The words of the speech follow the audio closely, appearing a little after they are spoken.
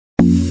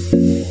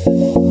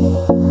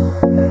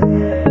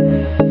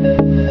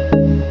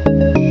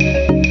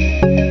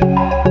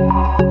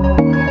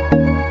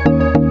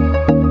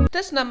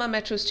Nama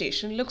metro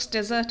station looks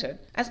deserted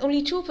as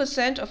only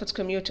 2% of its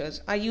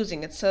commuters are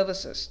using its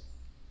services.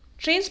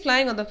 Trains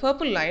plying on the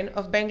purple line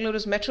of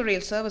Bengaluru's metro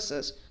rail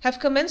services have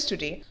commenced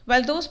today,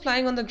 while those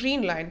plying on the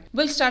green line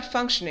will start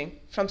functioning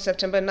from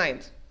September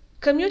 9th.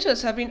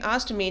 Commuters have been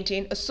asked to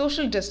maintain a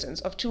social distance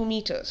of 2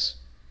 meters.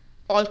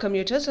 All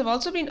commuters have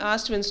also been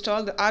asked to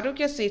install the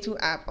Arogya Setu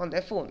app on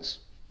their phones.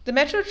 The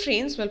metro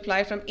trains will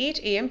ply from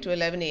 8 am to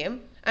 11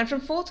 am and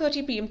from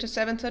 4:30 pm to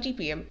 7:30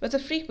 pm with a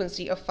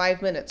frequency of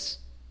 5 minutes.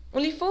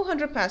 Only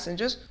 400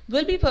 passengers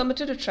will be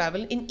permitted to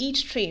travel in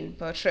each train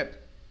per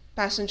trip.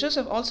 Passengers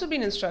have also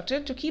been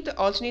instructed to keep the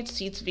alternate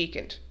seats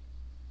vacant.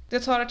 The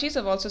authorities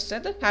have also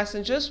said that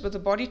passengers with a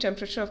body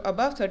temperature of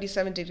above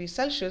 37 degrees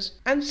Celsius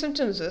and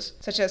symptoms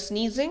such as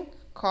sneezing,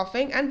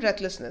 coughing and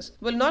breathlessness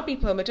will not be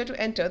permitted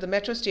to enter the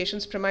metro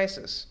station's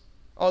premises.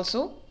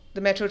 Also,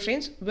 the metro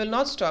trains will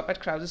not stop at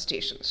crowded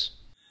stations.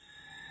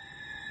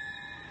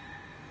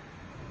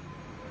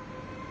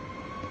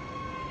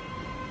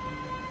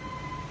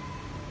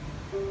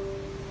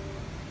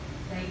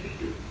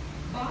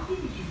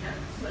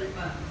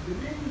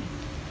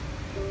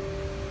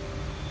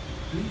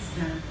 Please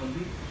stand for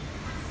the